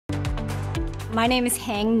My name is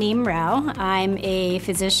Nghiem-Rao. I'm a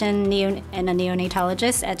physician and a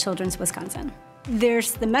neonatologist at Children's Wisconsin.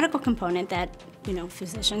 There's the medical component that,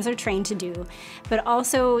 physicians are trained to do, but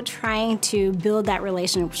also trying to build that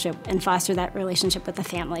relationship and foster that relationship with the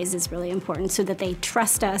families is really important so that they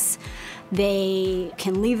trust us. They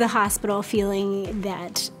can leave the hospital feeling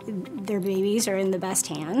that their babies are in the best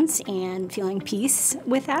hands and feeling peace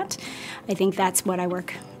with that. I think that's what I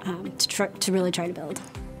work to really try to build.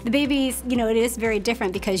 The babies, it is very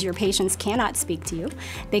different because your patients cannot speak to you.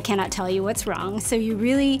 They cannot tell you what's wrong. So you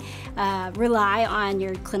really rely on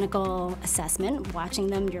your clinical assessment, watching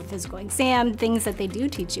them, your physical exam, things that they do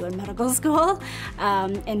teach you in medical school,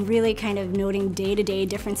 and really kind of noting day-to-day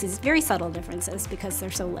differences, very subtle differences because they're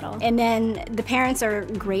so little. And then the parents are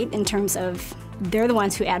great in terms of they're the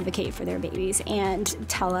ones who advocate for their babies and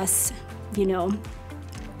tell us,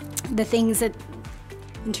 the things that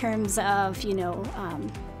in terms of,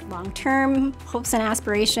 long-term hopes and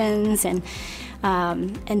aspirations, and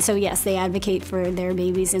so yes, they advocate for their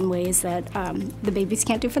babies in ways that the babies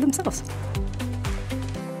can't do for themselves.